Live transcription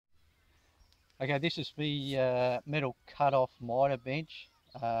Okay, this is the metal cut-off miter bench.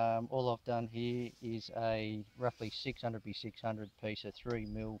 All I've done here is a roughly 600 by 600 piece of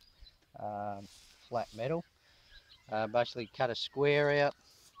 3mm flat metal. Basically cut a square out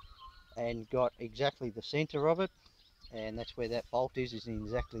and got exactly the centre of it, and that's where that bolt is in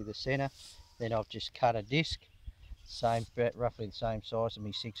exactly the centre. Then I've just cut a disc, roughly the same size as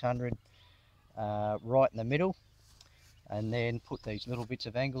my 600, right in the middle, and then put these little bits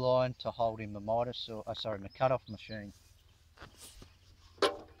of angle iron to hold in my miter, my cut-off machine.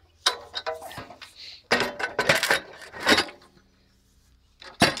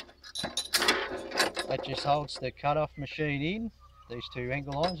 That just holds the cut-off machine in. These two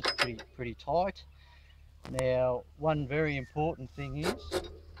angle irons are pretty tight. Now, one very important thing is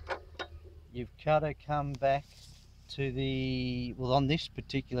you've got to come back to the, well, on this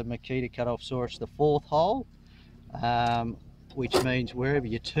particular Makita cut-off saw, it's the fourth hole, which means wherever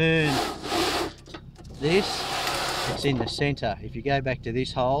you turn this, it's in the centre. If you go back to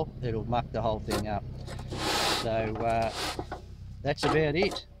this hole, it'll muck the whole thing up. So that's about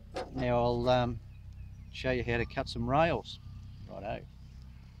it. Now I'll show you how to cut some rails. Righto.